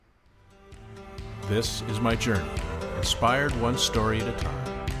This is my journey. Inspired one story at a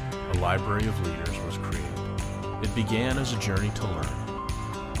time, a library of leaders was created. It began as a journey to learn.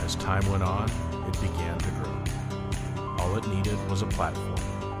 As time went on, it began to grow. All it needed was a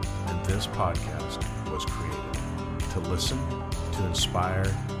platform, and this podcast was created. To listen, to inspire,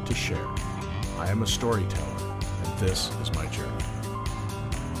 to share. I am a storyteller, and this is my journey.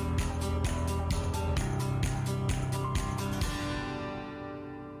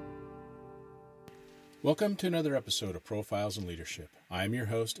 Welcome to another episode of Profiles in Leadership. I am your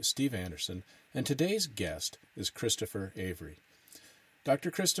host, Steve Anderson, and today's guest is Christopher Avery.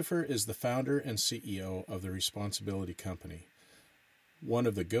 Dr. Christopher is the founder and CEO of the Responsibility Company, one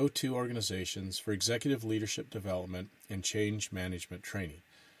of the go-to organizations for executive leadership development and change management training.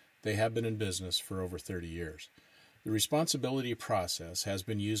 They have been in business for over 30 years. The responsibility process has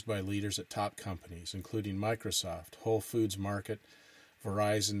been used by leaders at top companies, including Microsoft, Whole Foods Market,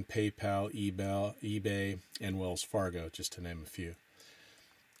 Verizon, PayPal, eBay, and Wells Fargo, just to name a few.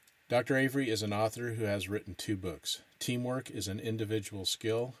 Dr. Avery is an author who has written 2 books. Teamwork is an individual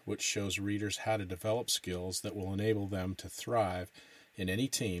skill, which shows readers how to develop skills that will enable them to thrive in any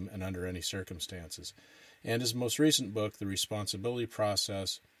team and under any circumstances. And his most recent book, The Responsibility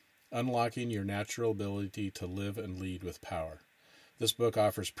Process, Unlocking Your Natural Ability to Live and Lead with Power. This book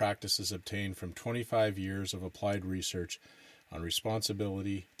offers practices obtained from 25 years of applied research on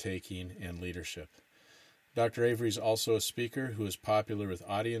responsibility, taking, and leadership. Dr. Avery is also a speaker who is popular with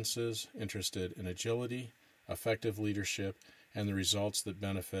audiences interested in agility, effective leadership, and the results that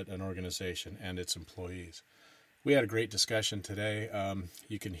benefit an organization and its employees. We had a great discussion today.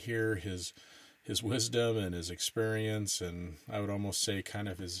 You can hear his wisdom and his experience, and I would almost say kind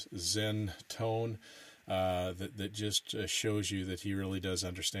of his Zen tone that just shows you that he really does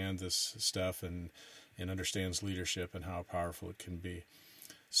understand this stuff and understands leadership and how powerful it can be.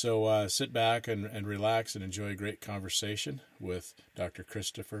 So sit back and relax and enjoy a great conversation with Dr.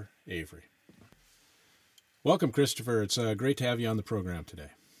 Christopher Avery. Welcome, Christopher. It's great to have you on the program today.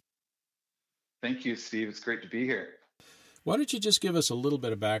 Thank you, Steve. It's great to be here. Why don't you just give us a little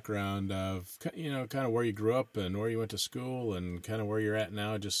bit of background of, kind of where you grew up and where you went to school and kind of where you're at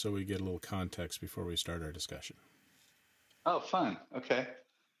now, just so we get a little context before we start our discussion. Oh, fun. Okay.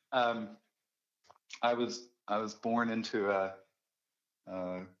 I was born into a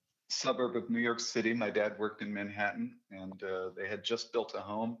suburb of New York City. My dad worked in Manhattan, and they had just built a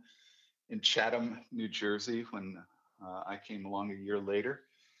home in Chatham, New Jersey, when I came along a year later.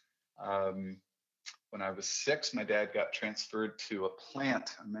 When I was 6, my dad got transferred to a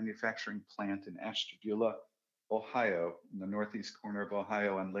manufacturing plant in Ashtabula, Ohio, in the northeast corner of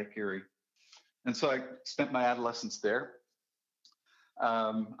Ohio on Lake Erie. And so I spent my adolescence there.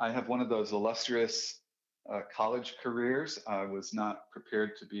 I have one of those illustrious college careers. I was not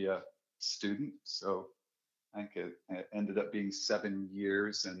prepared to be a student, so I ended up being 7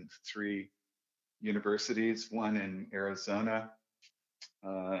 years and 3 universities, 1 in Arizona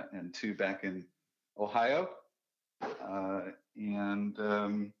and 2 back in Ohio. And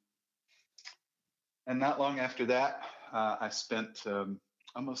not long after that, I spent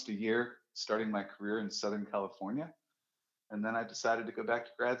almost a year starting my career in Southern California. And then I decided to go back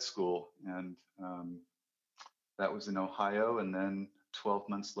to grad school, and that was in Ohio. And then 12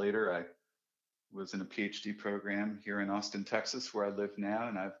 months later, I was in a PhD program here in Austin, Texas, where I live now.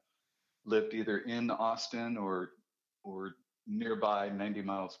 And I've lived either in Austin or nearby 90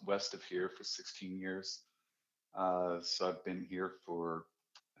 miles west of here for 16 years. So I've been here for,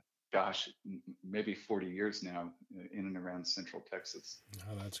 maybe 40 years now in and around Central Texas.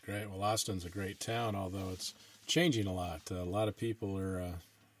 Oh, that's great. Well, Austin's a great town, although it's changing a lot. A lot of people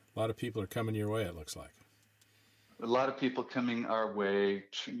are coming your way, it looks like. A lot of people coming our way,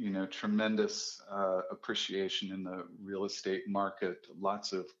 tremendous appreciation in the real estate market,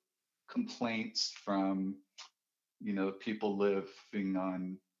 lots of complaints from, people living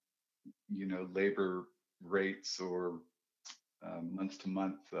on, labor rates or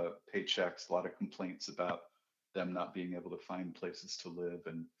month-to-month paychecks, a lot of complaints about them not being able to find places to live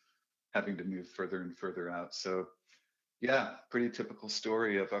and having to move further and further out. So, yeah, pretty typical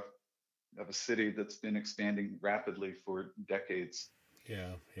story of a city that's been expanding rapidly for decades.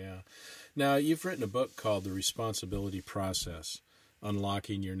 Yeah. Now, you've written a book called The Responsibility Process,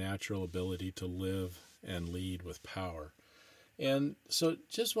 Unlocking Your Natural Ability to Live and Lead with Power. And so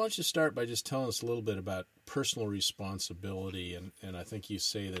just why don't you start by just telling us a little bit about personal responsibility, and I think you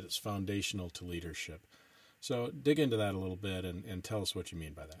say that it's foundational to leadership. So dig into that a little bit and tell us what you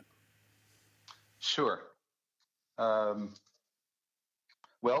mean by that. Sure.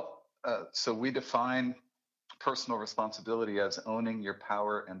 So we define personal responsibility as owning your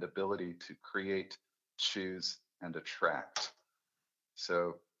power and ability to create, choose, and attract.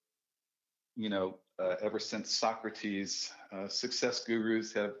 So, ever since Socrates, success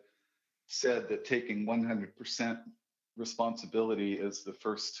gurus have said that taking 100% responsibility is the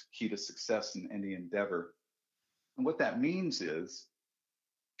first key to success in any endeavor. And what that means is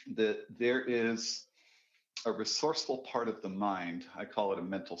that there is a resourceful part of the mind, I call it a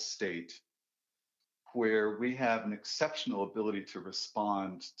mental state, where we have an exceptional ability to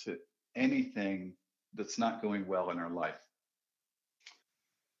respond to anything that's not going well in our life.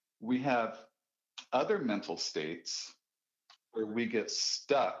 We have other mental states where we get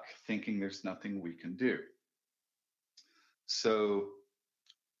stuck thinking there's nothing we can do. So,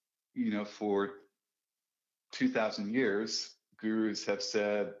 for 2,000 years, gurus have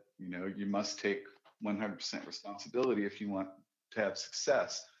said, you must take 100% responsibility if you want to have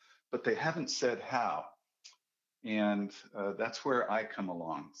success, but they haven't said how. And that's where I come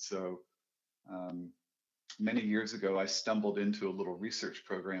along. So many years ago, I stumbled into a little research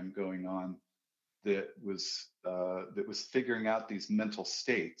program going on that was figuring out these mental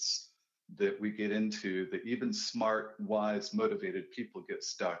states that we get into, that even smart, wise, motivated people get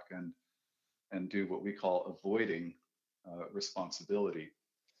stuck and do what we call avoiding responsibility.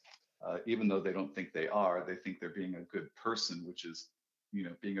 Even though they don't think they are, they think they're being a good person, which is,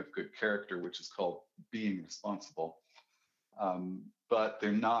 being of good character, which is called being responsible. But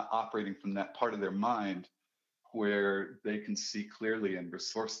they're not operating from that part of their mind where they can see clearly and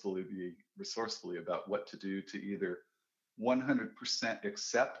resourcefully about what to do to either 100%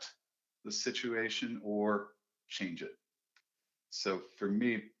 accept the situation or change it. So for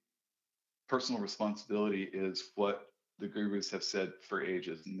me, personal responsibility is what the gurus have said for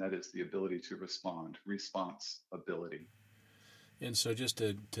ages, and that is the ability to respond, responsibility. And so just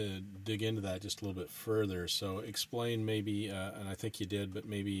to dig into that just a little bit further, so explain maybe, and I think you did, but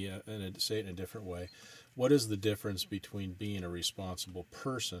maybe say it in a different way. What is the difference between being a responsible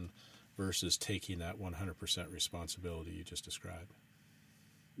person versus taking that 100% responsibility you just described?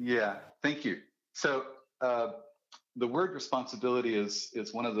 Yeah, thank you. So the word responsibility is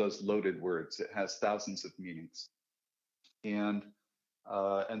one of those loaded words. It has thousands of meanings. And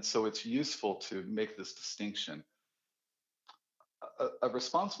so it's useful to make this distinction. A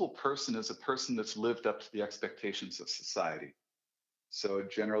responsible person is a person that's lived up to the expectations of society. So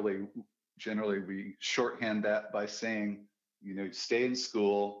generally we shorthand that by saying, stay in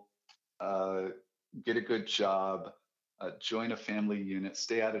school, get a good job, join a family unit,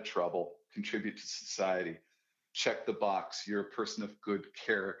 stay out of trouble, contribute to society, check the box. You're a person of good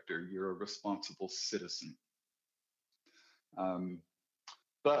character. You're a responsible citizen.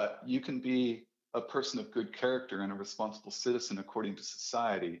 But you can be a person of good character and a responsible citizen according to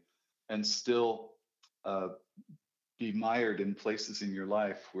society and still be mired in places in your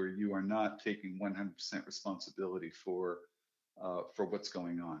life where you are not taking 100% responsibility for what's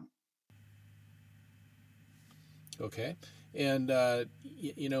going on. Okay. And,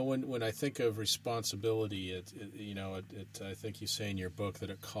 when I think of responsibility, I think you say in your book that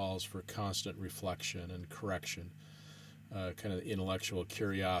it calls for constant reflection and correction, kind of intellectual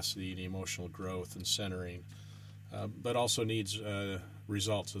curiosity and emotional growth and centering, but also needs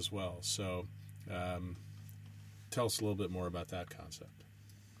results as well. So tell us a little bit more about that concept.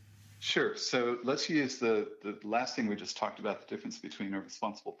 Sure. So let's use the last thing we just talked about, the difference between a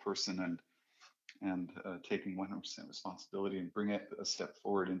responsible person and taking 100% responsibility, and bring it a step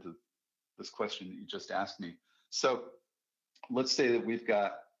forward into this question that you just asked me. So let's say that we've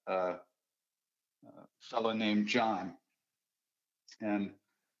got a fellow named John, and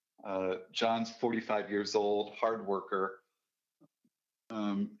John's 45 years old, hard worker,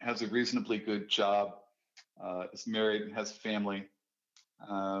 has a reasonably good job, is married and has a family.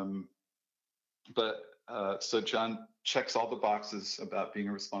 So John checks all the boxes about being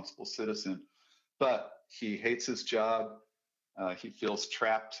a responsible citizen, but he hates his job. He feels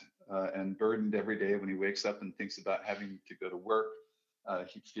trapped and burdened every day when he wakes up and thinks about having to go to work.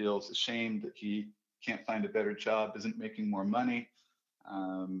 He feels ashamed that he can't find a better job, isn't making more money.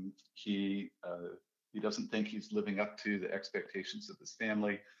 He doesn't think he's living up to the expectations of his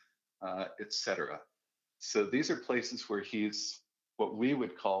family, etc. So these are places where he's what we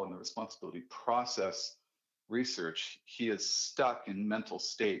would call in the responsibility process research, he is stuck in mental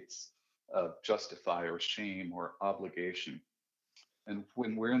states of justify or shame or obligation. And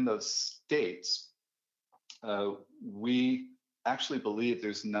when we're in those states, we actually believe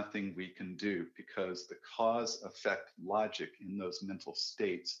there's nothing we can do because the cause-effect logic in those mental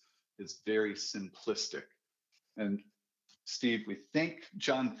states is very simplistic. And Steve,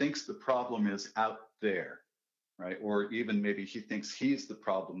 John thinks the problem is out there. right? Or even maybe he thinks he's the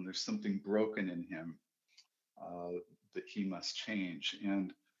problem. There's something broken in him that he must change.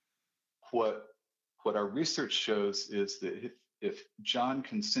 And what our research shows is that if John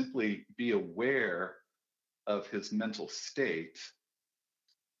can simply be aware of his mental state,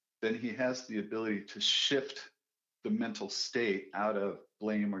 then he has the ability to shift the mental state out of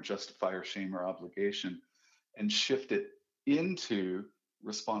blame or justify or shame or obligation and shift it into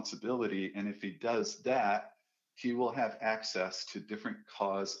responsibility. And if he does that, he will have access to different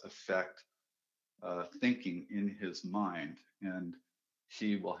cause effect thinking in his mind. And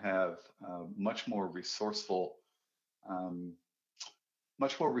he will have much more resourceful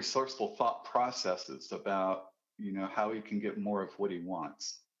thought processes about, how he can get more of what he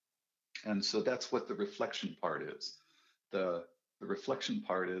wants. And so that's what the reflection part is. The reflection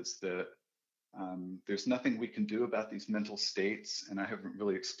part is that there's nothing we can do about these mental states, and I haven't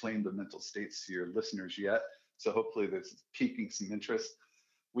really explained the mental states to your listeners yet. So hopefully that's piquing some interest.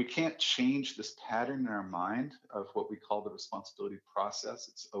 We can't change this pattern in our mind of what we call the responsibility process.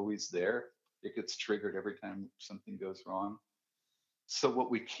 It's always there. It gets triggered every time something goes wrong. So what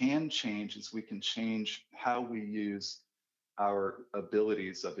we can change is we can change how we use our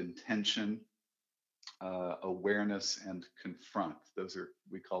abilities of intention, awareness, and confront.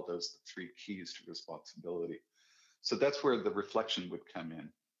 We call those the three keys to responsibility. So that's where the reflection would come in,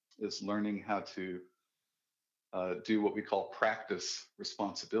 is learning how to do what we call practice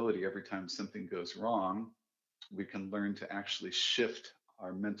responsibility. Every time something goes wrong, we can learn to actually shift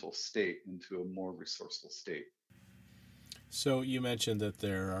our mental state into a more resourceful state. So you mentioned that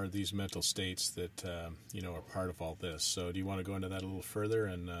there are these mental states that are part of all this. So do you want to go into that a little further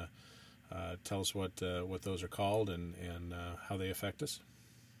and tell us what those are called and how they affect us?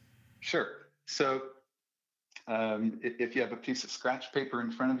 Sure. So if you have a piece of scratch paper in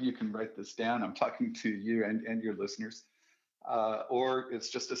front of you, you can write this down. I'm talking to you and your listeners. Or it's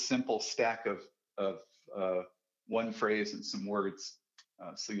just a simple stack of one phrase and some words,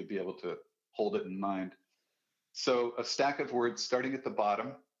 so you'll be able to hold it in mind. So a stack of words starting at the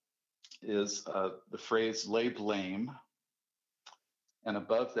bottom is the phrase lay blame. And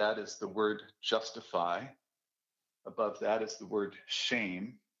above that is the word justify. Above that is the word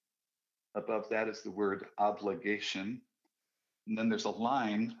shame. Above that is the word obligation. And then there's a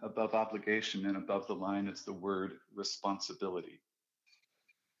line above obligation, and above the line is the word responsibility.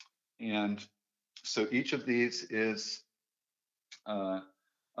 And so each of these is a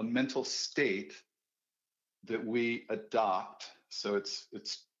mental state that we adopt. So it's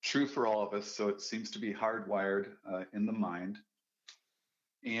true for all of us. So it seems to be hardwired in the mind.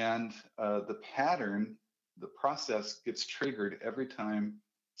 And the pattern, the process gets triggered every time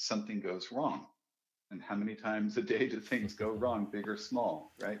something goes wrong. And how many times a day do things go wrong, big or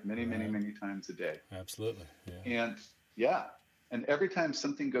small, right? Many times a day. Absolutely. Yeah. And every time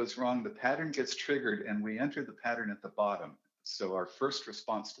something goes wrong, the pattern gets triggered and we enter the pattern at the bottom. So our first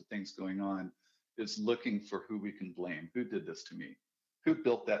response to things going on is looking for who we can blame. Who did this to me? Who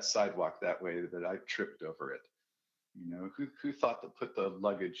built that sidewalk that way that I tripped over it? Who thought to put the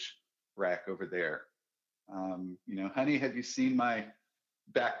luggage rack over there? Honey, have you seen my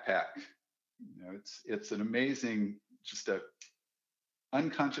backpack? It's an amazing, just a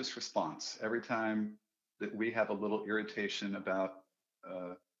unconscious response every time that we have a little irritation about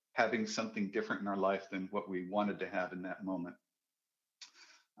having something different in our life than what we wanted to have in that moment.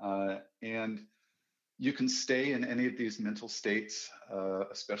 And you can stay in any of these mental states,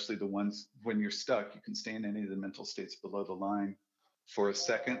 especially the ones when you're stuck. You can stay in any of the mental states below the line for a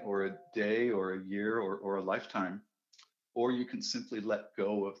second or a day or a year or a lifetime, or you can simply let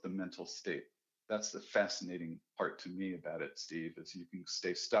go of the mental state. That's the fascinating part to me about it, Steve, is you can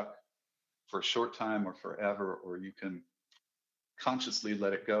stay stuck for a short time or forever, or you can consciously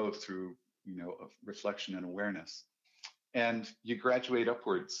let it go through, reflection and awareness. And you graduate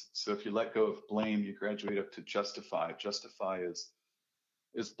upwards. So if you let go of blame, you graduate up to justify. Justify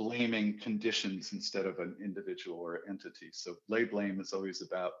is blaming conditions instead of an individual or entity. So lay blame is always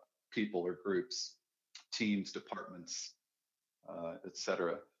about people or groups, teams, departments,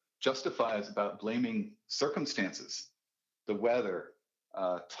 etc. Justify is about blaming circumstances, the weather,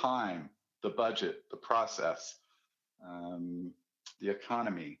 time, the budget, the process, the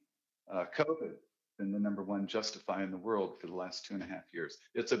economy, COVID. Been the number one justify in the world for the last 2.5 years.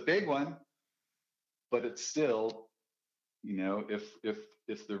 It's a big one, but it's still,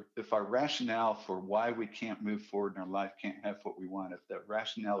 if our rationale for why we can't move forward in our life, can't have what we want, if that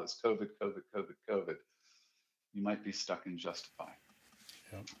rationale is COVID, you might be stuck in justify.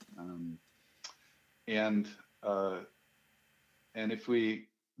 Yep. And if we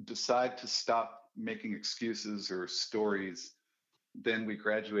decide to stop making excuses or stories, then we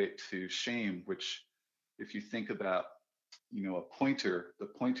graduate to shame, which, if you think about, a pointer, the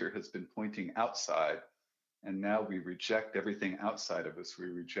pointer has been pointing outside, and now we reject everything outside of us. We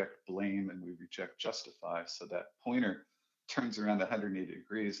reject blame and we reject justify. So that pointer turns around 180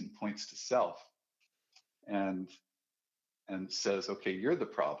 degrees and points to self and says, okay, you're the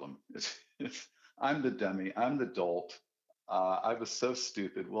problem. I'm the dummy. I'm the dolt. I was so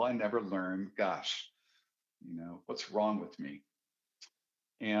stupid. Well, I never learned. Gosh, what's wrong with me?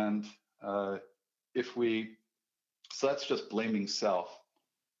 And so that's just blaming self.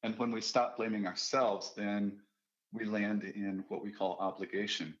 And when we stop blaming ourselves, then we land in what we call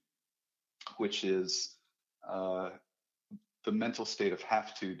obligation, which is the mental state of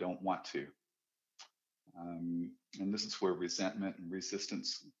have to, don't want to. And this is where resentment and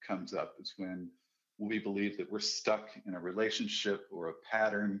resistance comes up, is when we believe that we're stuck in a relationship or a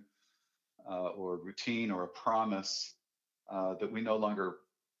pattern or a routine or a promise that we no longer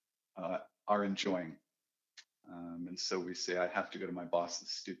are enjoying. And so we say, I have to go to my boss's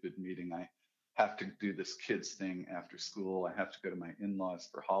stupid meeting. I have to do this kids thing after school. I have to go to my in-laws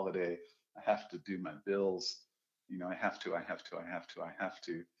for holiday. I have to do my bills. I have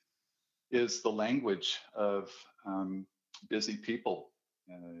to, is the language of busy people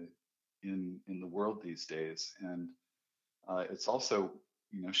in the world these days. And it's also,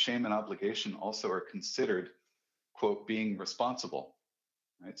 shame and obligation also are considered, quote, being responsible.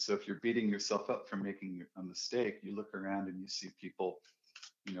 Right? So if you're beating yourself up for making a mistake, you look around and you see people,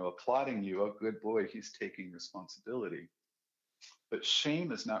 applauding you. Oh, good boy, he's taking responsibility. But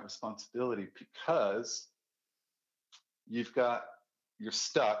shame is not responsibility, because you're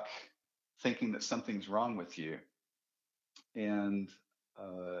stuck thinking that something's wrong with you, and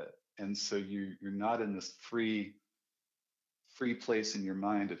so you're not in this free place in your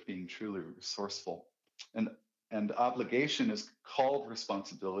mind of being truly resourceful. And obligation is called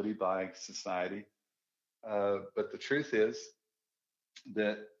responsibility by society, but the truth is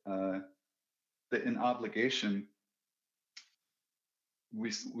that in obligation,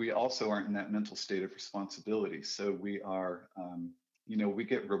 we also aren't in that mental state of responsibility. So we are, we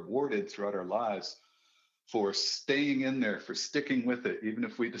get rewarded throughout our lives for staying in there, for sticking with it, even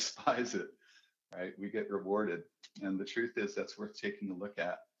if we despise it, right? We get rewarded. And the truth is that's worth taking a look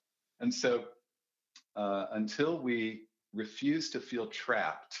at. And so until we refuse to feel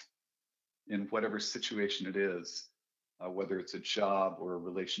trapped in whatever situation it is, whether it's a job or a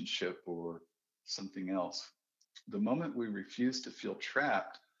relationship or something else, the moment we refuse to feel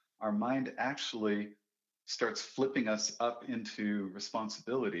trapped, our mind actually starts flipping us up into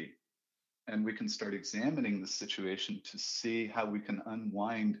responsibility. And we can start examining the situation to see how we can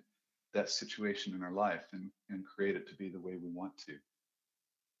unwind that situation in our life and create it to be the way we want to.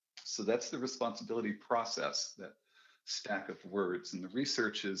 So that's the responsibility process, that stack of words. And the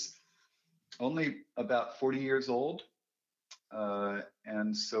research is only about 40 years old.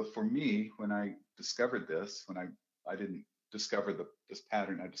 And so for me, when I discovered this, when I didn't discover this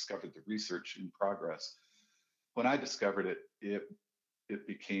pattern, I discovered the research in progress. When I discovered it, it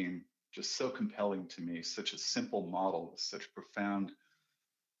became just so compelling to me, such a simple model with such profound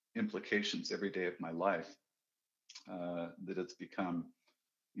implications every day of my life, that it's become,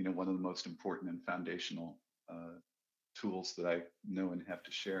 one of the most important and foundational tools that I know and have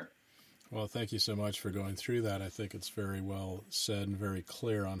to share. Well, thank you so much for going through that. I think it's very well said and very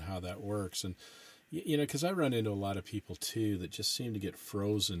clear on how that works. And, because I run into a lot of people, too, that just seem to get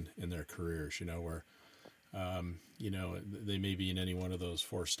frozen in their careers, where, they may be in any one of those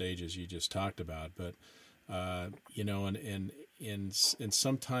 4 stages you just talked about. But, and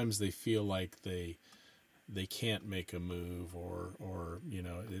sometimes they feel like they can't make a move, or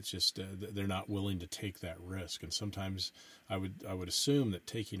it's just they're not willing to take that risk. And sometimes I would assume that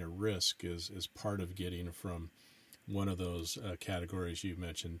taking a risk is part of getting from one of those categories you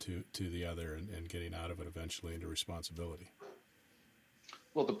mentioned to the other, and getting out of it eventually into responsibility.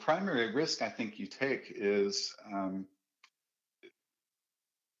 Well, the primary risk I think you take is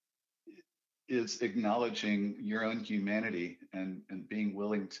acknowledging your own humanity and being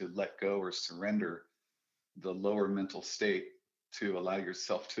willing to let go or surrender the lower mental state to allow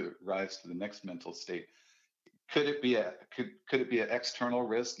yourself to rise to the next mental state. Could it be an external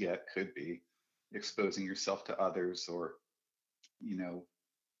risk? Yeah, it could be exposing yourself to others, or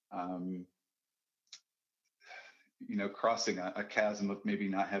crossing a chasm of maybe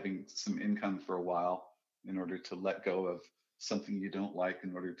not having some income for a while in order to let go of something you don't like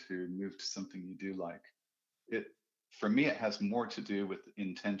in order to move to something you do like. For me, it has more to do with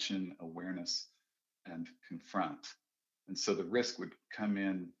intention, awareness, and confront. And so the risk would come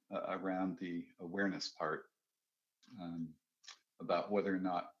in around the awareness part, um, about whether or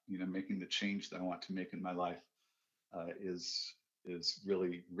not, making the change that I want to make in my life is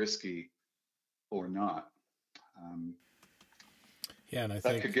really risky or not. Um, Yeah, and I that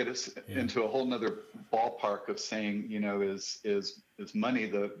think, could get us yeah, into a whole nother ballpark of saying, is money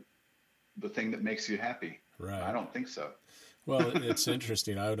the thing that makes you happy? I right. don't think so. Well, it's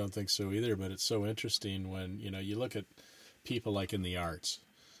interesting. I don't think so either, but it's so interesting when, you look at people like in the arts,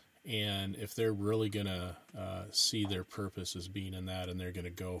 and if they're really going to see their purpose as being in that and they're going to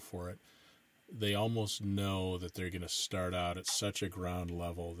go for it, they almost know that they're going to start out at such a ground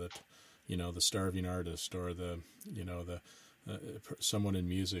level that, the starving artist or the someone in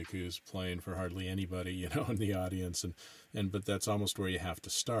music who's playing for hardly anybody, in the audience, but that's almost where you have to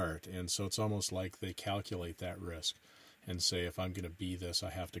start. And so it's almost like they calculate that risk and say, if I'm going to be this,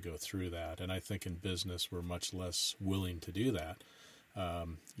 I have to go through that. And I think in business, we're much less willing to do that,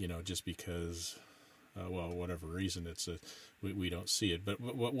 just because, whatever reason, we don't see it. But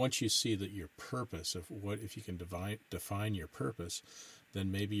once you see that your purpose, if you can define your purpose,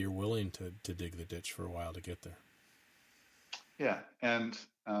 then maybe you're willing to dig the ditch for a while to get there. Yeah, and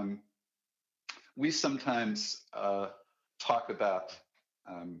we sometimes talk about.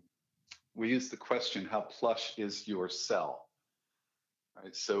 We use the question, "How plush is your cell?"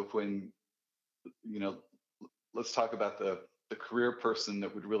 Right. So when let's talk about the career person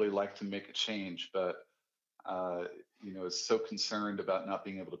that would really like to make a change, but is so concerned about not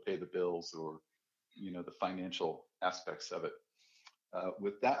being able to pay the bills or the financial aspects of it.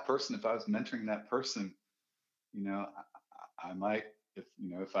 With that person, if I was mentoring that person, I might,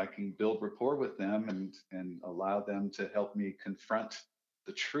 if I can build rapport with them and allow them to help me confront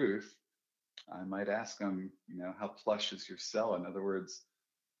the truth, I might ask them, how plush is your cell? In other words,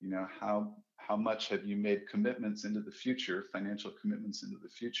 how much have you made commitments into the future, financial commitments into the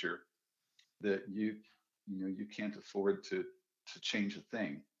future, that you can't afford to change a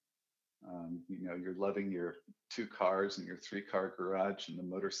thing. You're loving your 2 cars and your 3-car garage and the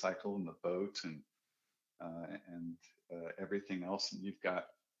motorcycle and the boat and everything else, and you've got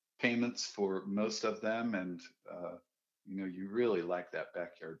payments for most of them, and you really like that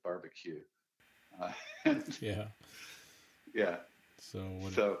backyard barbecue. And Yeah. yeah. So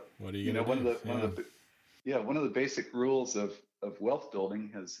So what are you going to do? one of the basic rules of wealth building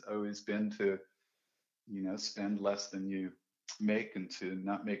has always been to spend less than you make and to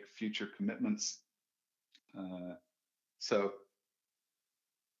not make future commitments. So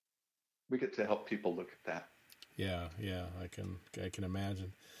we get to help people look at that. Yeah, I can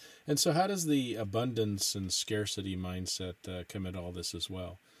imagine. And so, how does the abundance and scarcity mindset come into all this as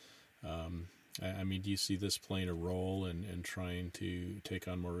well? I mean, do you see this playing a role in trying to take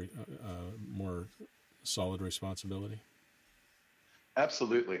on more solid responsibility?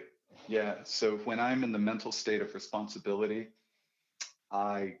 Absolutely. Yeah. So when I'm in the mental state of responsibility,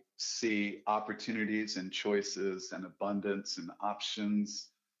 I see opportunities and choices and abundance and options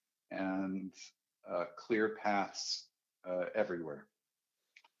and clear paths everywhere.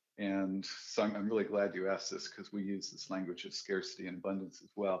 And so I'm really glad you asked this, because we use this language of scarcity and abundance as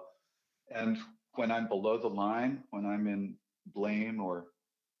well. And when I'm below the line, when I'm in blame or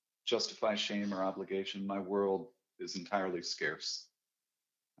justify shame or obligation, my world is entirely scarce.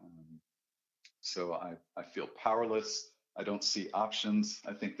 So I feel powerless. I don't see options.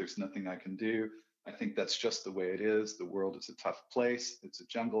 I think there's nothing I can do. I think that's just the way it is. The world is a tough place. It's a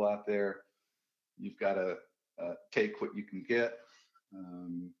jungle out there. You've got to take what you can get.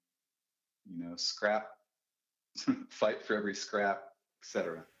 Scrap, fight for every scrap,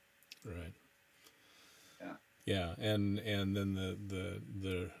 etc. Right. Yeah. Yeah, and then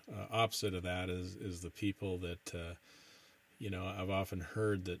the opposite of that is the people that I've often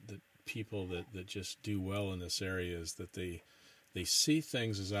heard that people that just do well in this area is that they see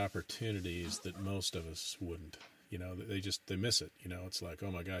things as opportunities that most of us wouldn't. They miss it. It's like,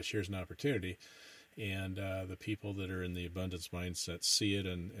 oh my gosh, here's an opportunity, and the people that are in the abundance mindset see it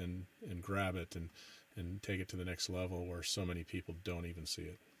and grab it and take it to the next level, where so many people don't even see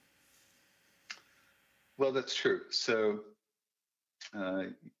it. Well, that's true. So,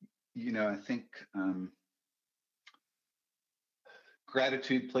 I think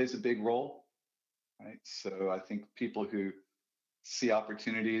gratitude plays a big role, right? So I think people who see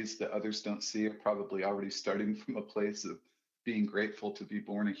opportunities that others don't see are probably already starting from a place of being grateful to be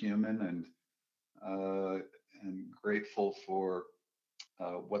born a human and grateful for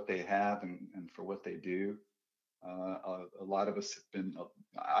what they have and for what they do. A lot of us have been.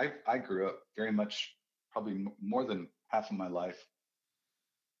 I grew up very much, probably more than half of my life.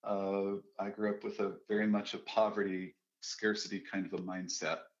 I grew up with very much a poverty scarcity kind of a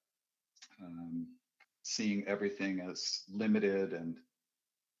mindset, um, seeing everything as limited, and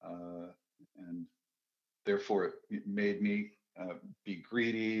therefore it made me be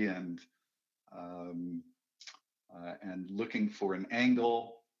greedy um, and looking for an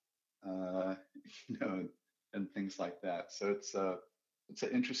angle, uh, you know, and things like that. So it's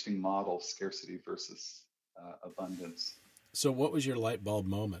an interesting model, scarcity versus abundance. So, what was your light bulb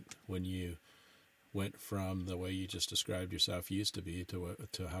moment when you went from the way you just described yourself used to be to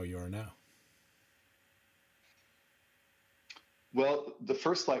how you are now? Well, the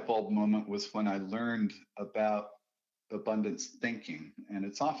first light bulb moment was when I learned about abundance thinking, and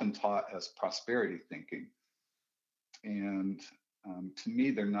it's often taught as prosperity thinking. And to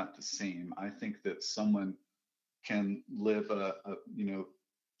me, they're not the same. I think that someone can live a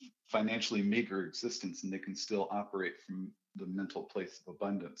financially meager existence, and they can still operate from the mental place of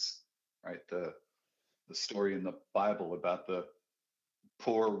abundance, right? The story in the Bible about the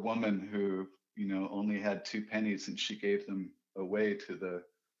poor woman who only had 2 pennies, and she gave them away to the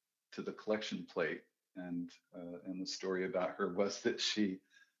collection plate, and the story about her was that she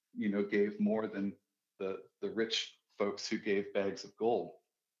gave more than the rich folks who gave bags of gold.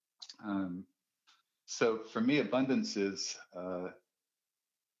 So for me, abundance is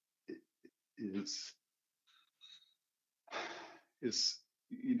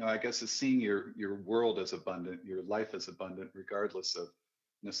I guess is seeing your world as abundant, your life as abundant, regardless of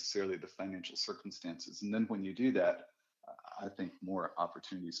necessarily the financial circumstances. And then when you do that, I think more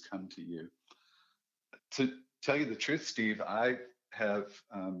opportunities come to you. To tell you the truth, Steve, have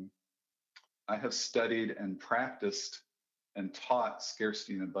I have studied and practiced and taught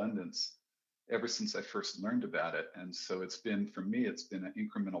scarcity and abundance ever since I first learned about it. And so for me, it's been an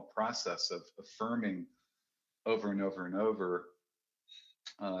incremental process of affirming over and over and over,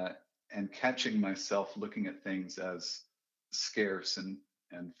 and catching myself looking at things as scarce, and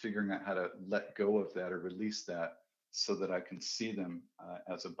figuring out how to let go of that or release that so that I can see them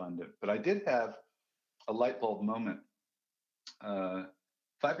as abundant. But I did have a light bulb moment 5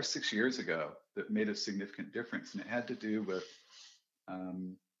 or 6 years ago that made a significant difference, and it had to do with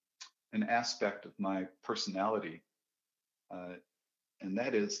an aspect of my personality, and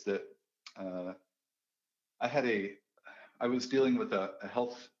that is that I was dealing with a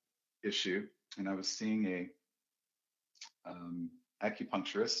health issue, and I was seeing a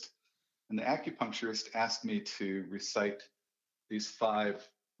acupuncturist, and the acupuncturist asked me to recite these 5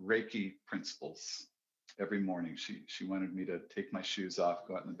 Reiki principles every morning. She wanted me to take my shoes off,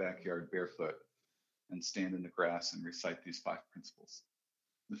 go out in the backyard barefoot, and stand in the grass and recite these 5 principles.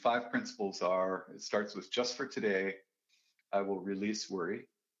 The 5 principles are: it starts with, just for today, I will release worry.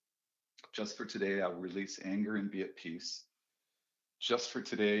 Just for today, I will release anger and be at peace. Just for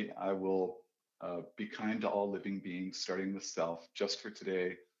today, I will be kind to all living beings, starting with self. Just for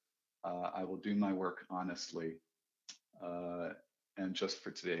today, I will do my work honestly. And just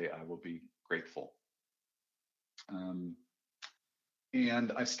for today, I will be grateful. And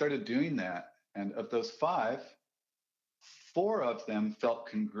I started doing that. And of those 5, 4 of them felt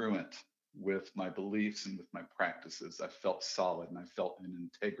congruent with my beliefs and with my practices. I felt solid, and I felt in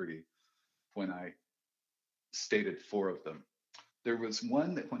integrity when I stated 4 of them. There was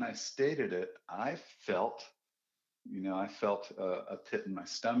one that when I stated it, I felt a pit in my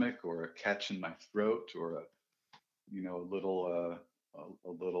stomach, or a catch in my throat, or a little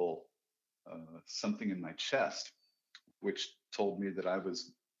something in my chest, which told me that I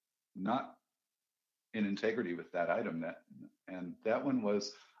was not in integrity with that item. And that one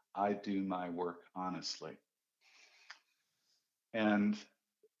was, I do my work honestly. And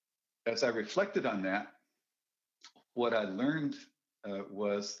as I reflected on that, what I learned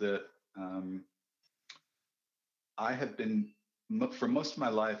was that I have been, for most of my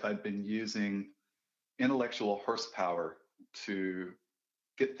life, I've been using intellectual horsepower to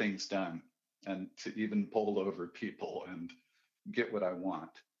get things done, and to even bowl over people and get what I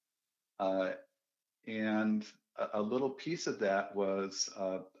want. And a little piece of that was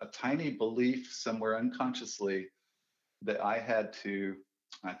a tiny belief somewhere unconsciously that I had to,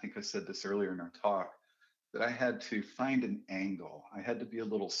 I think I said this earlier in our talk, that I had to find an angle. I had to be a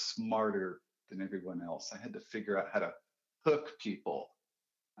little smarter than everyone else. I had to figure out how to hook people.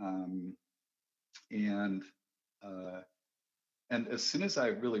 And as soon as I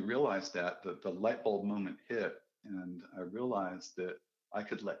really realized that, the light bulb moment hit, and I realized that I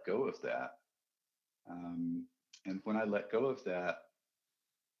could let go of that. And when I let go of that,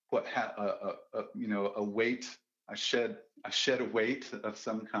 a weight, I shed a weight of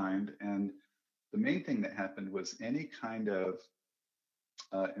some kind, and the main thing that happened was any kind of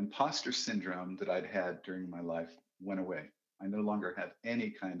imposter syndrome that I'd had during my life went away. I no longer have any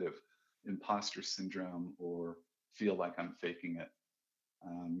kind of imposter syndrome or feel like I'm faking it.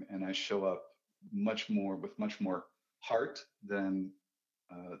 And I show up with much more heart than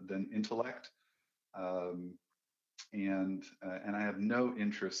intellect. Um, and I have no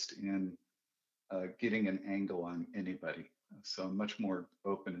interest in getting an angle on anybody. So I'm much more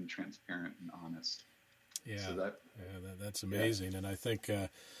open and transparent and honest. Yeah, So that's yeah, amazing. And I think,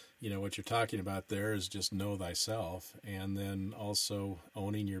 what you're talking about there is just know thyself, and then also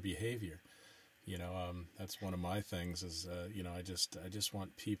owning your behavior. That's one of my things is, I just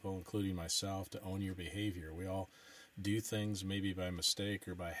want people, including myself, to own your behavior. We all do things maybe by mistake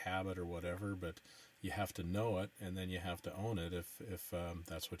or by habit or whatever, but you have to know it, and then you have to own it if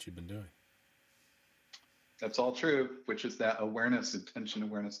that's what you've been doing. that's all true, which is that awareness, intention,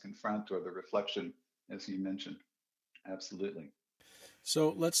 awareness, confront, or the reflection, as you mentioned. Absolutely.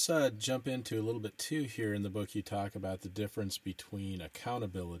 So let's jump into a little bit too here in the book. You talk about the difference between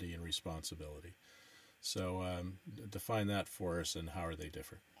accountability and responsibility. So define that for us, and how are they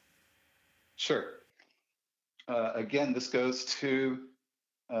different? Sure. Again, this goes to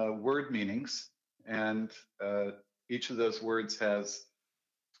word meanings, and each of those words has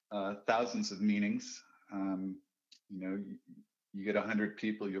thousands of meanings. You get 100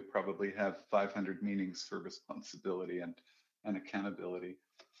 people, you'll probably have 500 meanings for responsibility and accountability.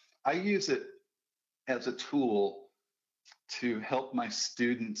 I use it as a tool to help my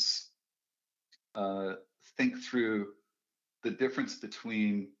students think through the difference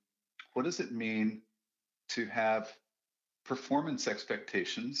between what does it mean to have performance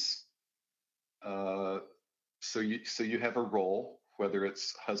expectations. So you have a role, whether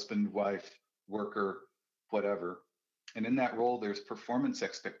it's husband, wife, worker, whatever. And in that role, there's performance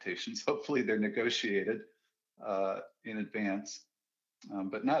expectations. Hopefully they're negotiated in advance,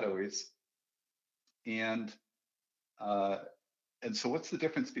 but not always. And so what's the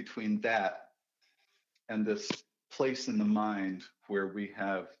difference between that and this place in the mind where we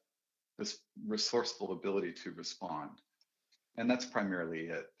have this resourceful ability to respond? And that's primarily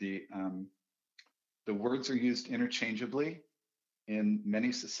it. The words are used interchangeably in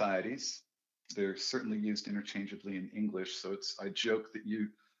many societies. They're certainly used interchangeably in English. So I joke that you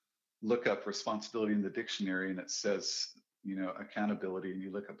look up responsibility in the dictionary and it says, accountability, and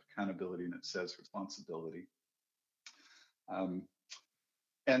you look up accountability and it says responsibility. And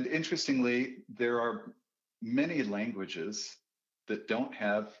interestingly, there are many languages that don't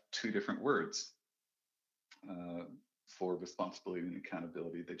have two different words for responsibility and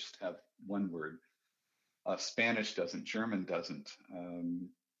accountability. They just have one word. Spanish doesn't, German doesn't.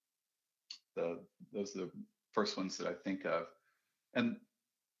 Those are the first ones that I think of. And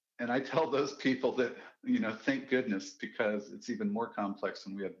I tell those people that, thank goodness, because it's even more complex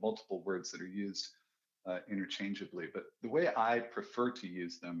when we have multiple words that are used interchangeably. But the way I prefer to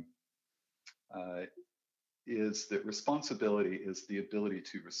use them is that responsibility is the ability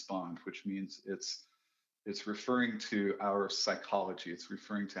to respond, which means it's referring to our psychology. It's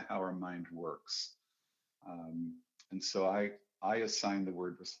referring to how our mind works. And so I assign the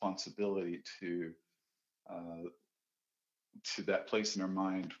word responsibility to that place in our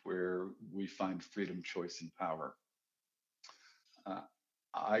mind where we find freedom, choice, and power.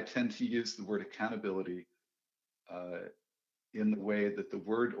 I tend to use the word accountability in the way that the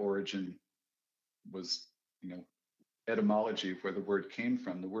word origin was, etymology, where the word came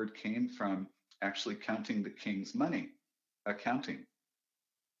from. The word came from actually counting the king's money, accounting.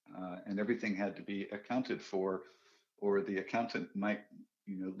 And everything had to be accounted for, or the accountant might,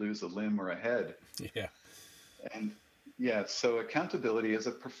 lose a limb or a head. Yeah. And so accountability is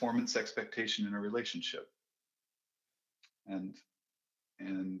a performance expectation in a relationship. And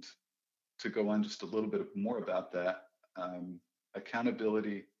to go on just a little bit more about that,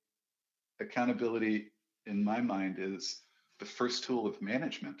 accountability in my mind is the first tool of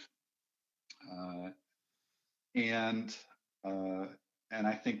management. And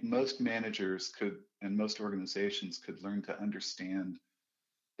I think most managers and most organizations could learn to understand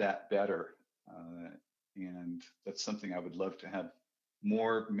that better. And that's something I would love to have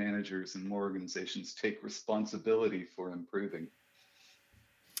more managers and more organizations take responsibility for improving.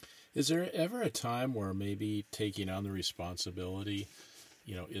 Is there ever a time where maybe taking on the responsibility,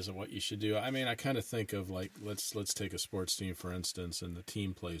 isn't what you should do? I mean, I kind of think of like, let's take a sports team, for instance, and the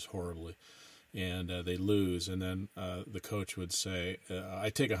team plays horribly and they lose. And then the coach would say, I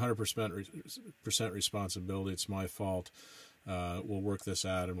take 100% responsibility. It's my fault. We'll work this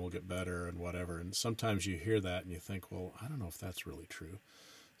out and we'll get better and whatever. And sometimes you hear that and you think, well, I don't know if that's really true.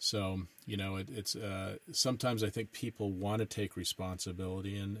 So, it's sometimes I think people want to take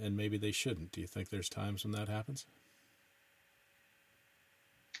responsibility and maybe they shouldn't. Do you think there's times when that happens?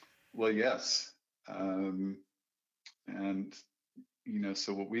 Well, yes. Um, and,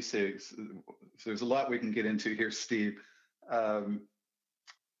 so what we say, so there's a lot we can get into here, Steve. Um,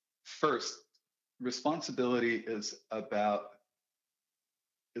 First, responsibility is about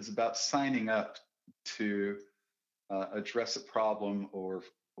signing up to address a problem or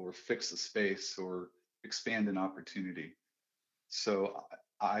fix a space or expand an opportunity. So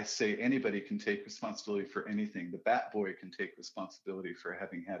I say anybody can take responsibility for anything. The bat boy can take responsibility for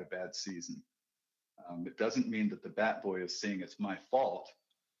having had a bad season. It doesn't mean that the bat boy is saying it's my fault,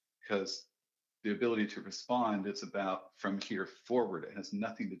 because the ability to respond is about from here forward. It has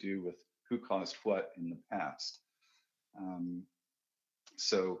nothing to do with who caused what in the past. Um,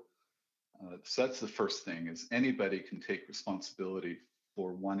 so, so that's the first thing: is anybody can take responsibility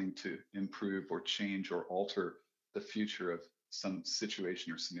for wanting to improve or change or alter the future of some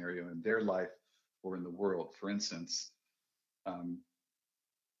situation or scenario in their life or in the world. For instance, um,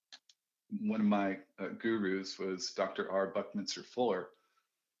 one of my gurus was Dr. R. Buckminster Fuller,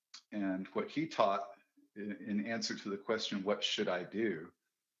 and what he taught in answer to the question, "What should I do?"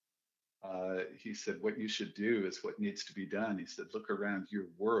 He said, what you should do is what needs to be done. He said, look around your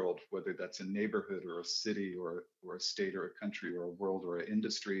world, whether that's a neighborhood or a city or a state or a country or a world or an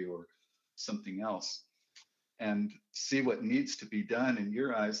industry or something else, and see what needs to be done in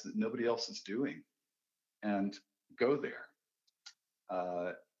your eyes that nobody else is doing, and go there.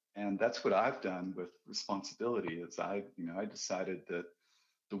 Uh, and that's what I've done with responsibility. Is I decided that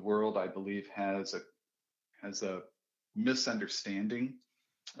the world, I believe, has a misunderstanding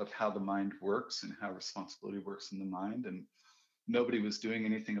of how the mind works and how responsibility works in the mind. And nobody was doing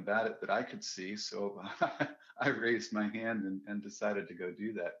anything about it that I could see. So I raised my hand and decided to go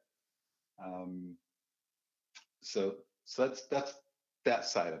do that. Um, so that's that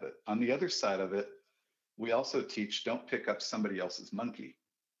side of it. On the other side of it, we also teach don't pick up somebody else's monkey.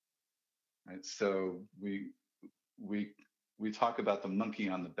 Right. So we we talk about the monkey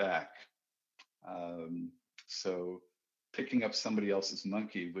on the back. Um, so picking up somebody else's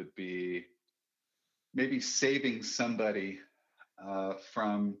monkey would be maybe saving somebody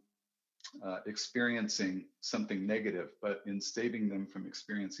from experiencing something negative, but in saving them from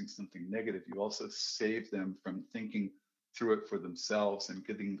experiencing something negative, you also save them from thinking through it for themselves and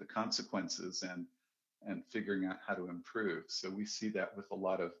getting the consequences and figuring out how to improve. So we see that with a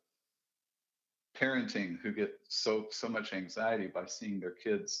lot of parenting who get so much anxiety by seeing their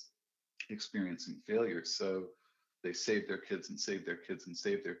kids experiencing failure. So they save their kids and save their kids and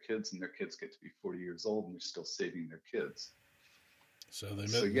save their kids, and their kids get to be 40 years old and they're still saving their kids. So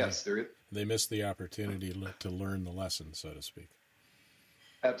So yes, there is. they miss the opportunity to learn the lesson, so to speak.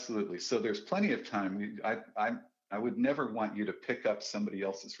 Absolutely. So there's plenty of time. I would never want you to pick up somebody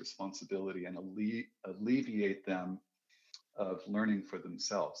else's responsibility and alleviate them of learning for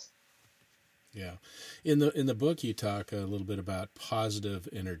themselves. Yeah, in the book you talk a little bit about positive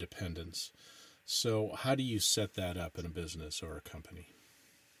interdependence. So how do you set that up in a business or a company?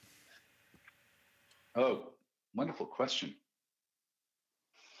 Oh, wonderful question.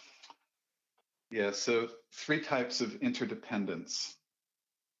 Yeah, so three types of interdependence: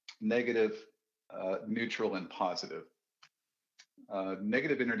 negative, neutral, and positive.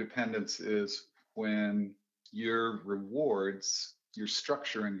 Negative interdependence is when your rewards, your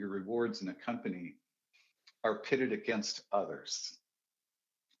structure and your rewards in a company are pitted against others.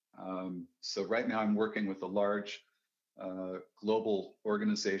 So right now I'm working with a large global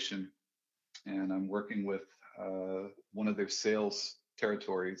organization, and I'm working with one of their sales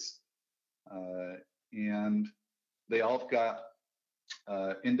territories, and they all have got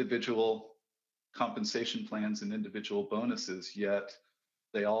individual compensation plans and individual bonuses, yet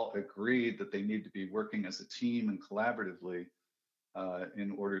they all agreed that they need to be working as a team and collaboratively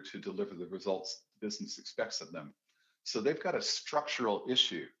in order to deliver the results the business expects of them. So they've got a structural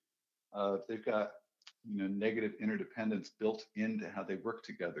issue. They've got negative interdependence built into how they work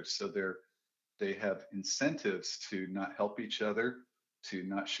together. So they have incentives to not help each other, to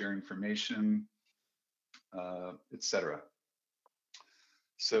not share information, etc.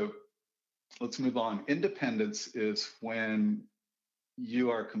 So let's move on. Independence is when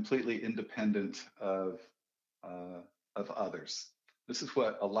you are completely independent of others. This is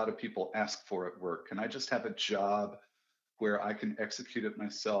what a lot of people ask for at work. Can I just have a job where I can execute it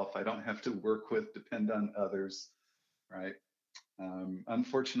myself? I don't have to depend on others, right?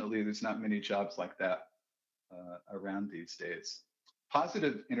 Unfortunately, there's not many jobs like that around these days.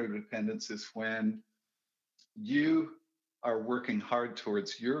 Positive interdependence is when you are working hard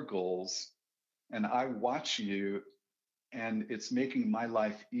towards your goals, and I watch you, and it's making my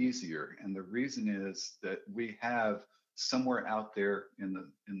life easier. And the reason is that we have somewhere out there in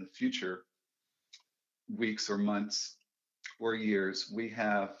the future, weeks or months or years, we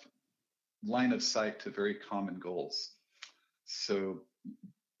have line of sight to very common goals. So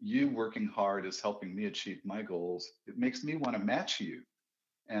you working hard is helping me achieve my goals. It makes me want to match you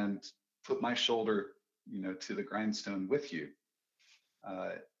and put my shoulder, to the grindstone with you.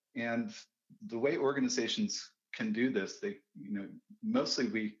 And the way organizations can do this, they,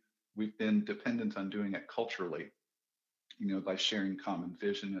 mostly we've been dependent on doing it culturally, by sharing common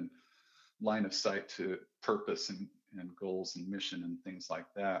vision and line of sight to purpose and goals and mission and things like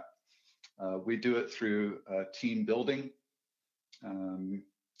that. We do it through team building,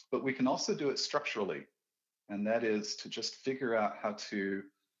 but we can also do it structurally, and that is to just figure out how to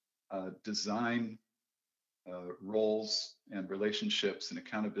design roles and relationships and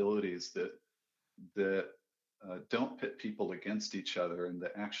accountabilities that don't pit people against each other, and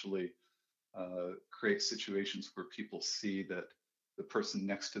that actually create situations where people see that the person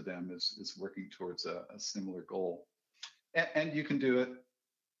next to them is working towards a similar goal. And you can do it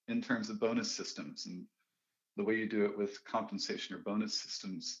in terms of bonus systems, and the way you do it with compensation or bonus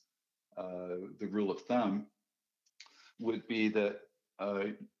systems, the rule of thumb would be that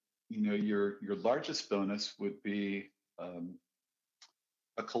your largest bonus would be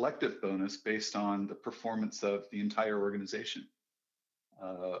a collective bonus based on the performance of the entire organization,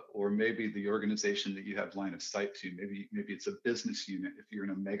 or maybe the organization that you have line of sight to. Maybe it's a business unit. If you're in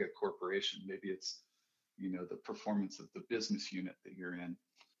a mega corporation, maybe it's the performance of the business unit that you're in,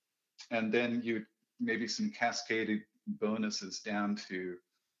 and then you maybe some cascaded bonuses down to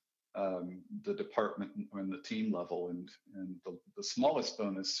the department and the team level, and the smallest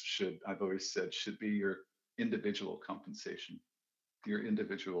bonus I've always said should be your individual compensation, your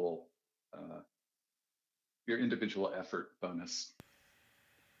individual effort bonus.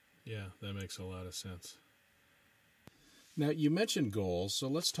 Yeah, that makes a lot of sense. Now, you mentioned goals, so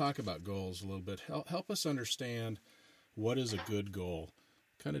let's talk about goals a little bit. Help us understand what is a good goal.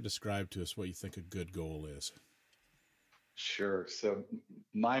 Kind of describe to us what you think a good goal is. Sure. So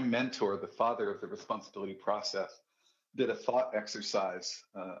my mentor, the father of the responsibility process, did a thought exercise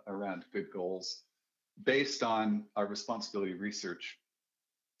around good goals based on our responsibility research.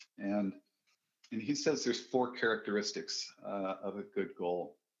 And he says there's 4 characteristics of a good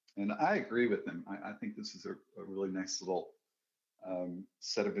goal. And I agree with him. I think this is a really nice little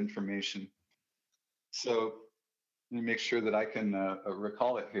set of information. So let me make sure that I can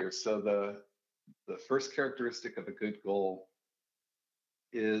recall it here. So the first characteristic of a good goal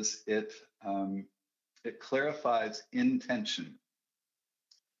is it clarifies intention.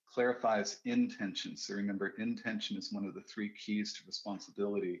 Clarifies intention. So remember, intention is one of the 3 keys to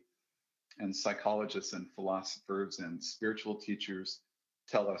responsibility. And psychologists and philosophers and spiritual teachers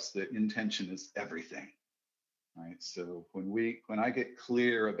tell us that intention is everything. Right? So when I get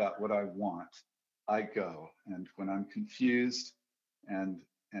clear about what I want, I go. And when I'm confused and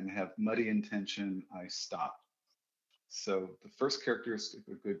have muddy intention, I stop. So the first characteristic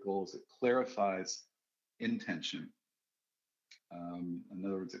of a good goal is it clarifies intention. In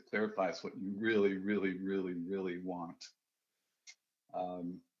other words, it clarifies what you really, really, really, really want.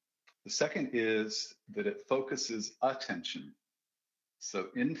 The second is that it focuses attention. So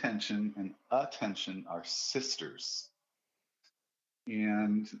intention and attention are sisters.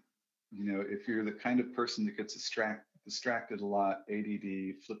 And, if you're the kind of person that gets distracted a lot,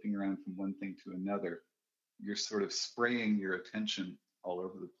 ADD, flipping around from one thing to another, you're sort of spraying your attention all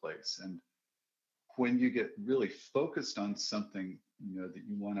over the place. And when you get really focused on something, that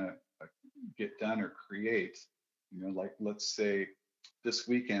you want to get done or create, like let's say this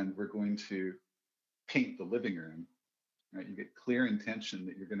weekend we're going to paint the living room, right? You get clear intention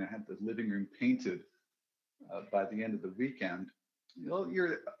that you're going to have the living room painted by the end of the weekend.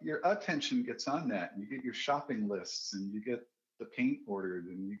 Your attention gets on that. You get your shopping lists, and you get the paint ordered,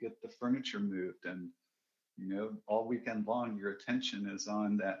 and you get the furniture moved, and all weekend long your attention is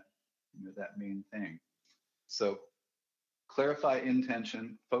on that that main thing. So clarify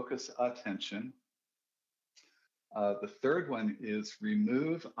intention, focus attention. The third one is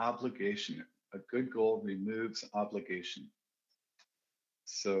remove obligation. A good goal removes obligation.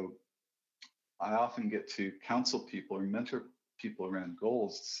 So I often get to counsel people or mentor people around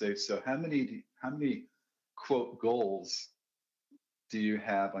goals to say, so how many quote goals do you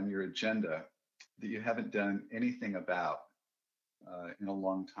have on your agenda that you haven't done anything about in a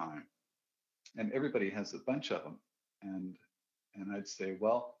long time? And everybody has a bunch of them. And I'd say,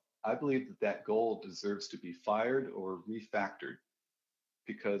 well, I believe that goal deserves to be fired or refactored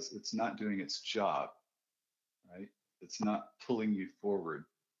because it's not doing its job, right? It's not pulling you forward.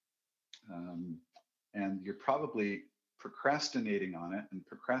 And you're probably procrastinating on it. And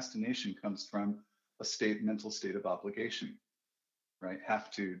procrastination comes from a mental state of obligation, right?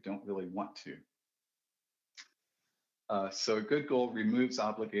 Have to, don't really want to. So a good goal removes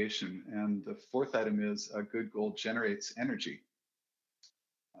obligation. And the fourth item is a good goal generates energy.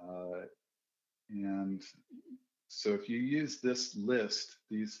 And so if you use this list,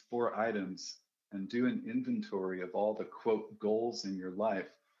 these 4 items, and do an inventory of all the quote goals in your life,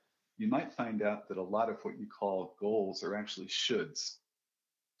 you might find out that a lot of what you call goals are actually shoulds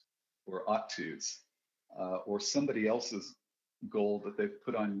or ought tos, or somebody else's goal that they've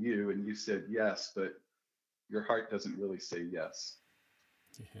put on you and you said yes, but your heart doesn't really say yes.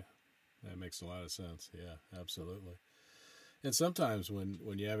 Yeah, that makes a lot of sense. Yeah, absolutely. And sometimes when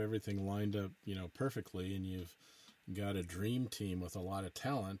you have everything lined up, perfectly, and you've got a dream team with a lot of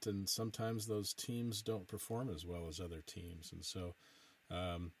talent, and sometimes those teams don't perform as well as other teams. And so,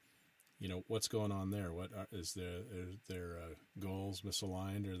 what's going on there? What is their goals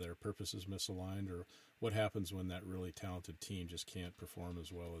misaligned, or their purposes misaligned, or what happens when that really talented team just can't perform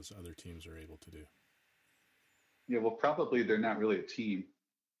as well as other teams are able to do? Yeah, well, probably they're not really a team.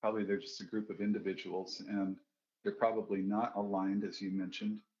 Probably they're just a group of individuals, and they're probably not aligned, as you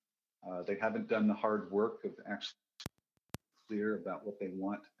mentioned. They haven't done the hard work of actually clear about what they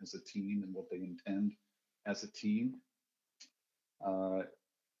want as a team and what they intend as a team.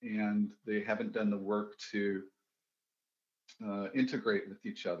 And they haven't done the work to integrate with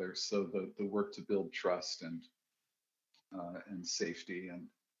each other. So the work to build trust and safety and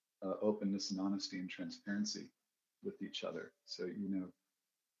openness and honesty and transparency with each other. So,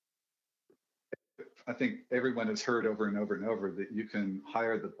 I think everyone has heard over and over and over that you can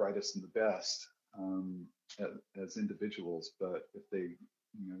hire the brightest and the best as individuals, but if they,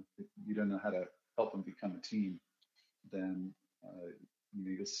 if you don't know how to help them become a team, then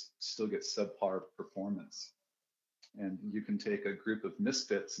you still get subpar performance. And you can take a group of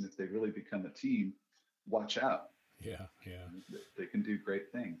misfits, and if they really become a team, watch out. Yeah. They can do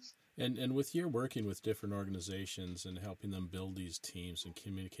great things. And with your working with different organizations and helping them build these teams and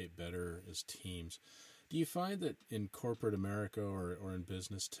communicate better as teams, do you find that in corporate America or in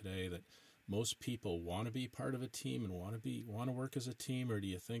business today that most people want to be part of a team and want to work as a team, or do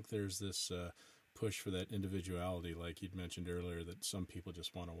you think there's this push for that individuality, like you'd mentioned earlier, that some people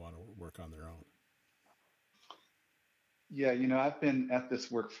just want to work on their own? Yeah, I've been at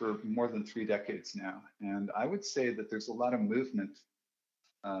this work for more than 3 decades now, and I would say that there's a lot of movement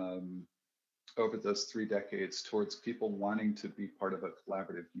over those 3 decades towards people wanting to be part of a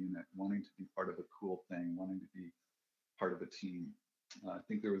collaborative unit, wanting to be part of a cool thing, wanting to be part of a team. I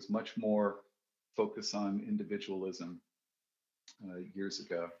think there was much more focus on individualism years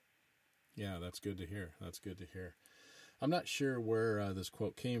ago. Yeah, that's good to hear. I'm not sure where this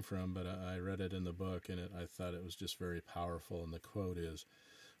quote came from, but I read it in the book, and I thought it was just very powerful. And the quote is,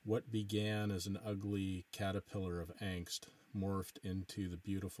 "What began as an ugly caterpillar of angst morphed into the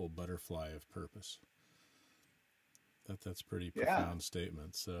beautiful butterfly of purpose." That's a pretty profound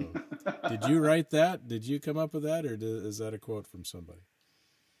statement. So did you write that? Did you come up with that, or is that a quote from somebody?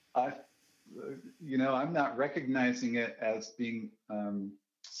 I'm not recognizing it as being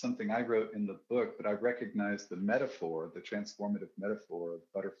something I wrote in the book, but I recognize the metaphor, the transformative metaphor of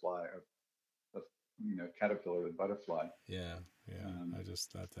butterfly, of caterpillar and butterfly. Yeah. I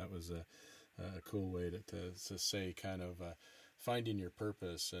just thought that was a cool way to say kind of finding your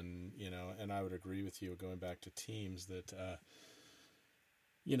purpose, and and I would agree with you going back to teams that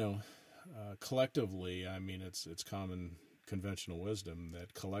collectively, I mean, it's common conventional wisdom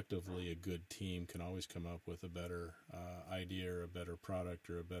that collectively a good team can always come up with a better idea or a better product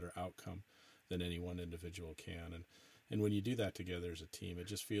or a better outcome than any one individual can. And when you do that together as a team, it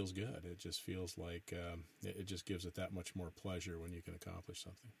just feels good. It just feels like it just gives it that much more pleasure when you can accomplish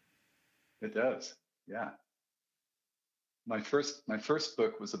something. It does. Yeah. My first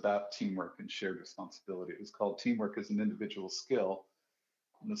book was about teamwork and shared responsibility. It was called Teamwork as an Individual Skill.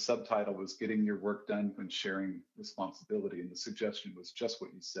 And the subtitle was Getting Your Work Done When Sharing Responsibility. And the suggestion was just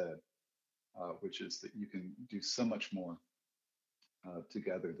what you said, which is that you can do so much more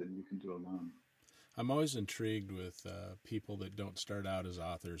together than you can do alone. I'm always intrigued with people that don't start out as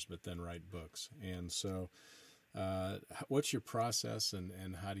authors but then write books. And so what's your process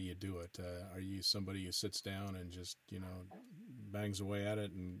and how do you do it? Are you somebody who sits down and just, bangs away at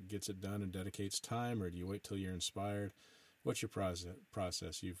it and gets it done and dedicates time, or do you wait till you're inspired? What's your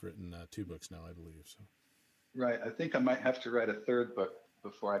process? You've written 2 books now, I believe. So. Right. I think I might have to write a 3rd book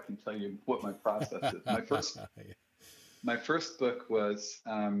before I can tell you what my process is. My first book was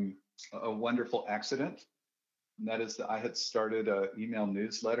A Wonderful Accident. And that is that I had started an email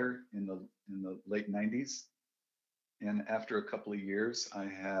newsletter in the late 90s. And after a couple of years, uh,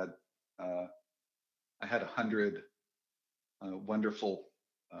 I had 100 wonderful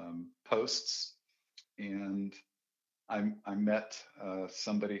posts, and I met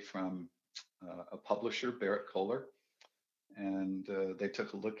somebody from a publisher, Barrett Kohler, and they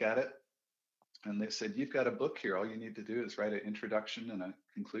took a look at it, and they said, "You've got a book here. All you need to do is write an introduction and a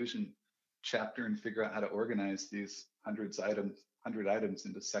conclusion chapter, and figure out how to organize these 100 items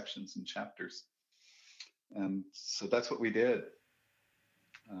into sections and chapters." And so that's what we did.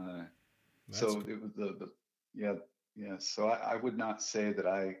 So That's it was yeah, yeah. So I would not say that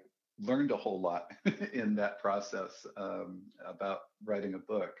I learned a whole lot in that process about writing a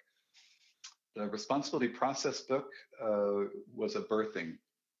book. The responsibility process book was a birthing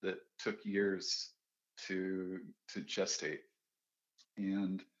that took years to gestate,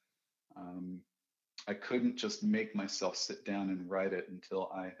 and I couldn't just make myself sit down and write it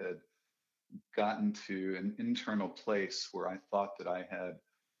until I had gotten to an internal place where I thought that I had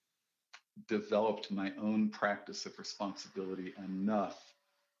developed my own practice of responsibility enough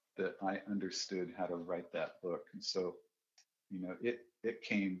that I understood how to write that book. And so, it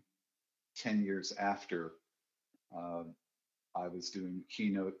came 10 years after uh, I was doing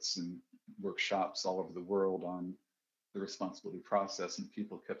keynotes and workshops all over the world on the responsibility process, and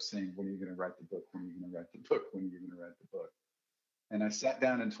people kept saying, "When are you going to write the book? When are you going to write the book? When are you going to write the book?" And I sat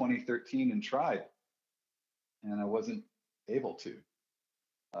down in 2013 and tried, and I wasn't able to.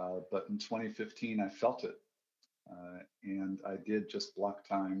 But in 2015, I felt it. And I did just block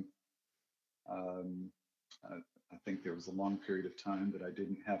time. Um, I think there was a long period of time that I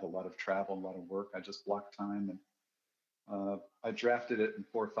didn't have a lot of travel, a lot of work. I just blocked time, and I drafted it in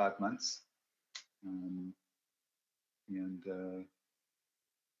 4 or 5 months. Um, and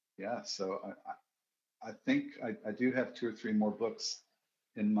yeah, so I think I do have 2 or 3 more books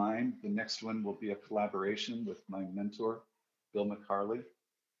in mind. The next one will be a collaboration with my mentor, Bill McCarley.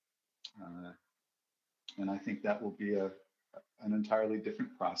 And I think that will be an entirely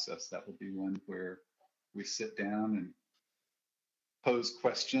different process. That will be one where we sit down and pose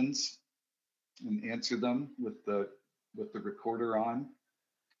questions and answer them with the recorder on,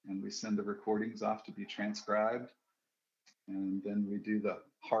 and we send the recordings off to be transcribed, and then we do the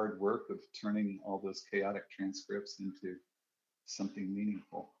hard work of turning all those chaotic transcripts into something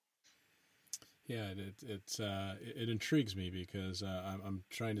meaningful. Yeah, it intrigues me because I'm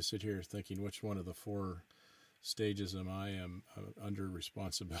trying to sit here thinking which one of the 4 stages am I under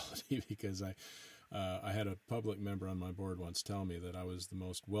responsibility because I had a public member on my board once tell me that I was the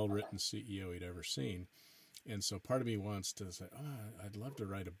most well-written CEO he'd ever seen. And so part of me wants to say, oh, I'd love to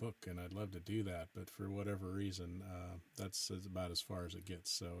write a book and I'd love to do that. But for whatever reason, that's about as far as it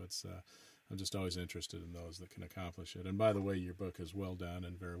gets. So I'm just always interested in those that can accomplish it. And by the way, your book is well done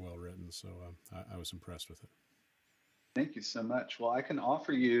and very well written. So I was impressed with it. Thank you so much. Well, I can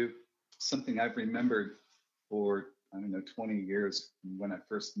offer you something I've remembered for, 20 years when I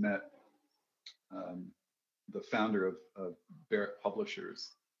first met the founder of Barrett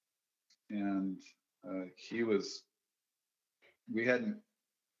Publishers. And we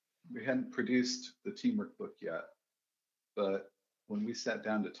hadn't produced the teamwork book yet, but when we sat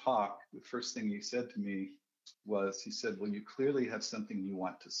down to talk, the first thing he said to me was, he said, "Well, you clearly have something you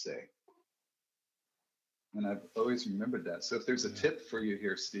want to say." And I've always remembered that. So if there's a tip for you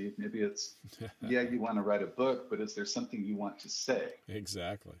here, Steve, maybe it's, yeah, you want to write a book, but is there something you want to say?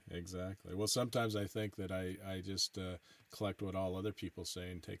 Exactly. Well, sometimes I think that I just collect what all other people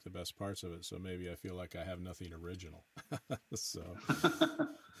say and take the best parts of it. So maybe I feel like I have nothing original. So,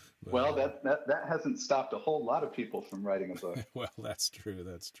 well, that hasn't stopped a whole lot of people from writing a book. Well, that's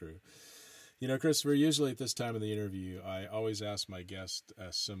true. Christopher, usually at this time of the interview, I always ask my guest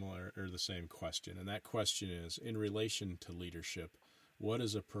a similar or the same question. And that question is, in relation to leadership, what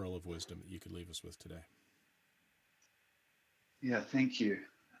is a pearl of wisdom that you could leave us with today? Yeah, thank you.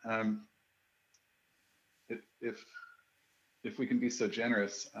 If we can be so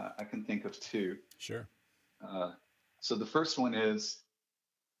generous, I can think of 2. Sure. So the first one is,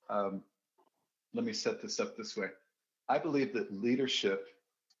 let me set this up this way. I believe that leadership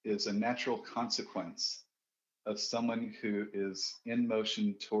is a natural consequence of someone who is in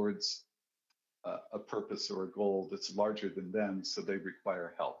motion towards a purpose or a goal that's larger than them, so they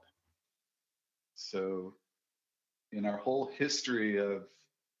require help. So in our whole history of,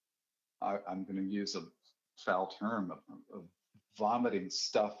 I'm going to use a foul term, of vomiting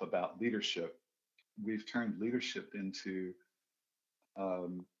stuff about leadership, we've turned leadership into,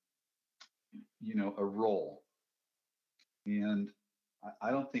 a role. And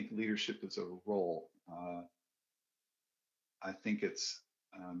I don't think leadership is a role. I think it's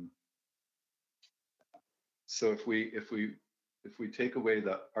So if we take away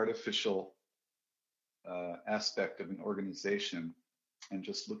the artificial aspect of an organization and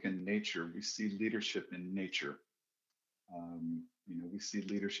just look in nature, we see leadership in nature. We see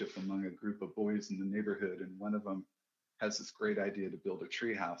leadership among a group of boys in the neighborhood, and one of them has this great idea to build a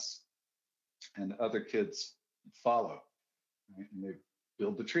tree house, and other kids follow, right? And they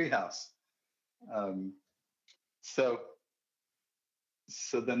build the tree house. So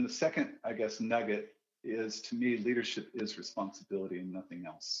then the second, I guess, nugget is, to me, leadership is responsibility and nothing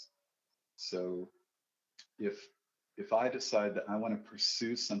else. So if I decide that I want to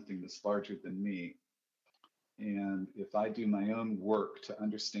pursue something that's larger than me, and if I do my own work to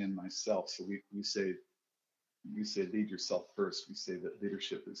understand myself, so we say lead yourself first. We say that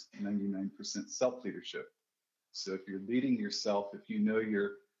leadership is 99% self-leadership. So if you're leading yourself, if you know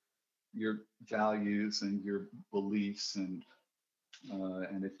your values and your beliefs, and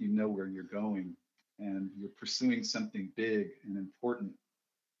if you know where you're going, and you're pursuing something big and important,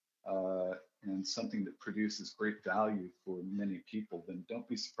 and something that produces great value for many people, then don't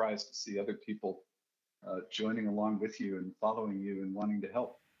be surprised to see other people joining along with you and following you and wanting to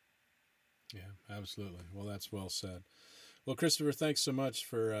help. Yeah, absolutely. Well, that's well said. Well, Christopher, thanks so much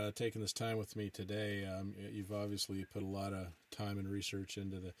for taking this time with me today. You've obviously put a lot of time and research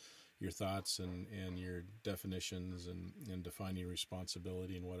into your thoughts and your definitions and defining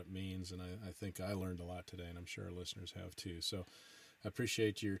responsibility and what it means. And I think I learned a lot today, and I'm sure our listeners have too. So I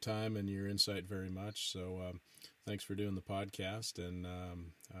appreciate your time and your insight very much. So thanks for doing the podcast, and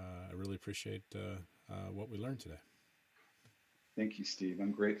I really appreciate what we learned today. Thank you, Steve.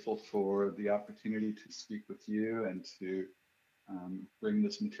 I'm grateful for the opportunity to speak with you and to bring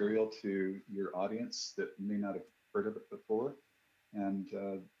this material to your audience that may not have heard of it before. And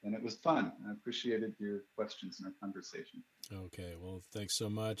it was fun. I appreciated your questions and our conversation. Okay. Well, thanks so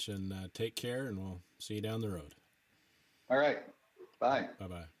much, and take care, and we'll see you down the road. All right. Bye.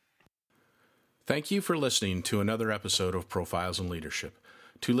 Bye-bye. Thank you for listening to another episode of Profiles in Leadership.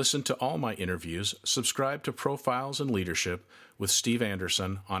 To listen to all my interviews, subscribe to Profiles in Leadership with Steve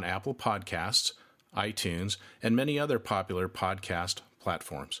Anderson on Apple Podcasts, iTunes, and many other popular podcast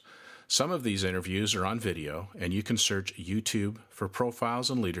platforms. Some of these interviews are on video, and you can search YouTube for Profiles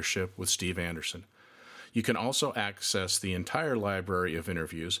in Leadership with Steve Anderson. You can also access the entire library of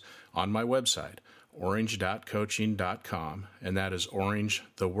interviews on my website, orange.coaching.com, and that is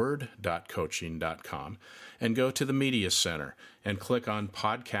orangetheword.coaching.com, and go to the Media Center and click on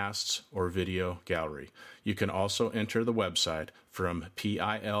Podcasts or Video Gallery. You can also enter the website from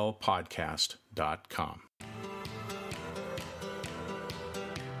pilpodcast.com.